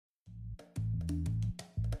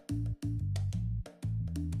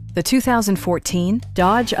the 2014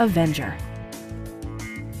 Dodge Avenger.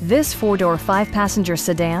 This four-door, five-passenger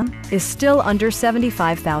sedan is still under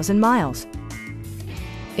 75,000 miles.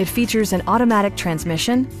 It features an automatic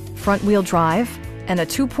transmission, front-wheel drive, and a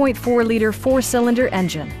 2.4-liter four-cylinder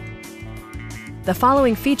engine. The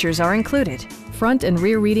following features are included: front and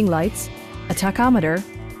rear reading lights, a tachometer,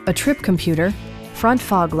 a trip computer, front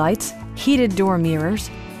fog lights, heated door mirrors,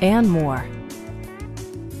 and more.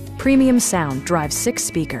 Premium sound drives 6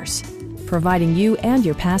 speakers, providing you and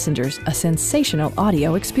your passengers a sensational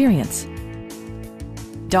audio experience.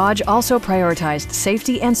 Dodge also prioritized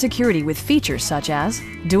safety and security with features such as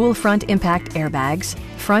dual front impact airbags,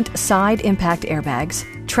 front side impact airbags,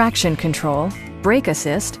 traction control, brake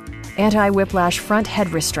assist, anti-whiplash front head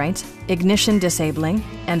restraints, ignition disabling,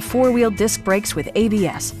 and four-wheel disc brakes with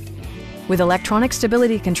ABS. With electronic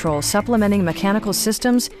stability control supplementing mechanical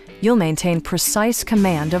systems, you'll maintain precise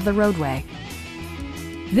command of the roadway.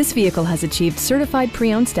 This vehicle has achieved certified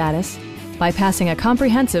pre-owned status by passing a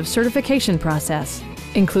comprehensive certification process,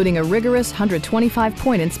 including a rigorous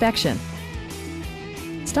 125-point inspection.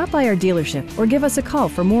 Stop by our dealership or give us a call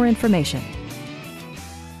for more information.